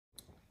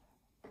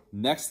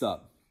Next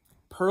up,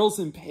 pearls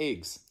and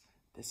pigs.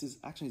 This is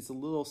actually, it's a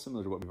little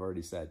similar to what we've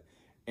already said.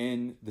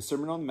 In the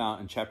Sermon on the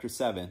Mount in chapter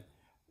 7,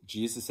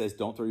 Jesus says,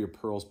 don't throw your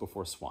pearls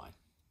before swine.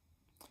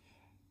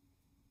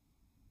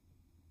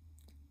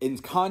 In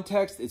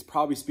context, it's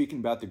probably speaking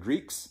about the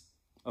Greeks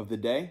of the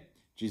day.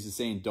 Jesus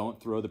saying,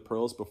 don't throw the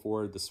pearls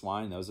before the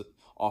swine. That was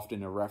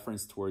often a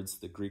reference towards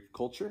the Greek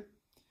culture.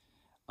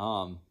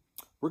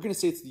 We're going to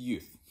say it's the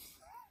youth.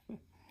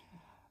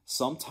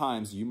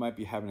 Sometimes you might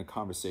be having a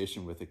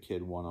conversation with a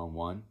kid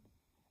one-on-one,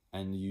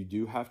 and you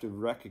do have to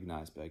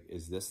recognize, like,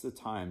 is this the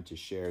time to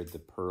share the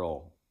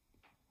pearl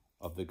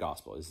of the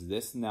gospel? Is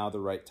this now the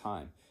right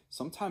time?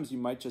 Sometimes you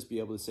might just be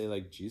able to say,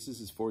 like, Jesus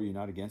is for you,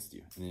 not against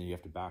you, and then you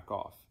have to back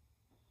off.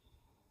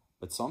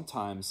 But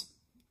sometimes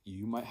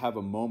you might have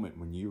a moment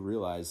when you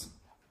realize,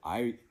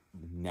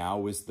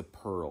 now is the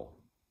pearl.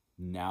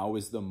 Now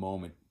is the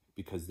moment,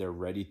 because they're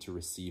ready to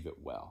receive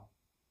it well.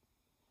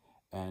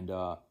 And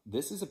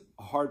this is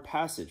a hard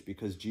passage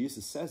because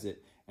Jesus says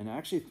it, and I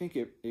actually think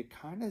it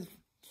kind of,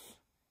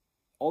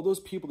 all those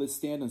people that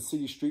stand on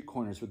city street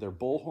corners with their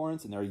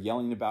bullhorns and they're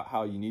yelling about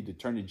how you need to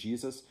turn to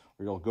Jesus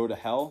or you'll go to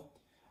hell.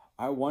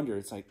 I wonder,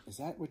 it's like, is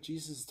that what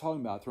Jesus is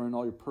talking about? Throwing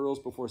all your pearls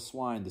before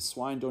swine. The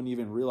swine don't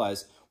even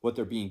realize what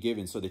they're being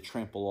given, so they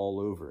trample all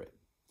over it.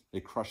 They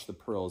crush the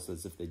pearls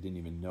as if they didn't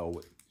even know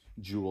what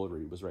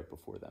jewelry was right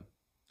before them.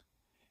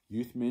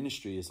 Youth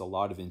ministry is a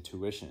lot of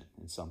intuition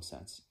in some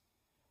sense.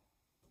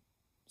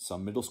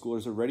 Some middle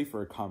schoolers are ready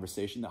for a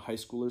conversation that high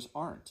schoolers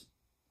aren't.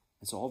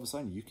 And so all of a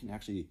sudden you can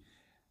actually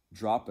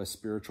drop a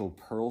spiritual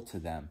pearl to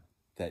them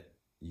that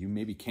you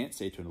maybe can't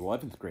say to an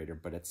 11th grader,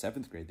 but at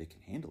 7th grade they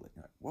can handle it.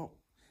 You're like, whoa,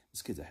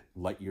 this kid's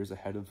light years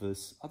ahead of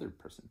this other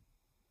person.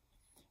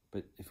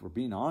 But if we're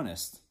being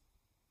honest,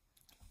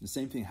 the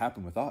same thing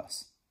happened with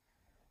us.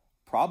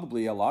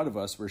 Probably a lot of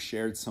us were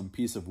shared some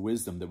piece of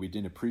wisdom that we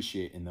didn't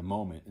appreciate in the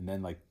moment. And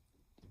then like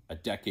a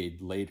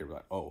decade later, we're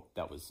like, oh,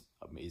 that was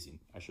amazing.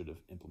 I should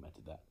have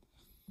implemented that.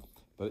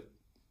 But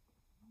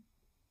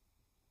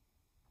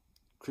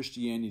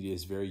Christianity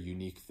is a very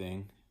unique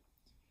thing,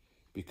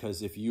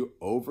 because if you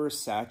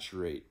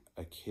oversaturate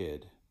a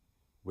kid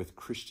with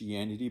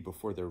Christianity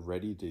before they're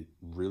ready to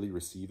really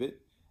receive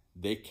it,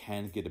 they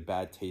can get a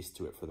bad taste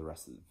to it for the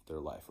rest of their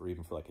life, or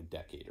even for like a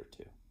decade or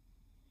two.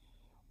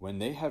 When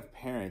they have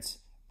parents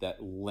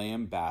that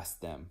lambast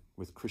them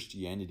with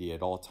Christianity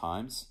at all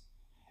times,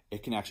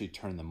 it can actually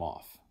turn them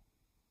off.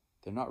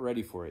 They're not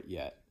ready for it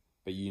yet,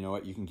 but you know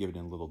what? You can give it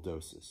in little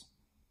doses,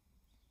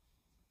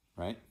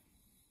 right?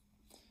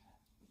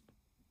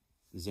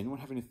 Does anyone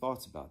have any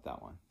thoughts about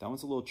that one? That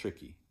one's a little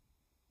tricky.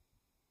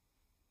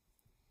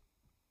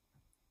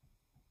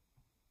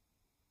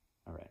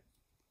 All right,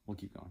 we'll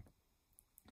keep going.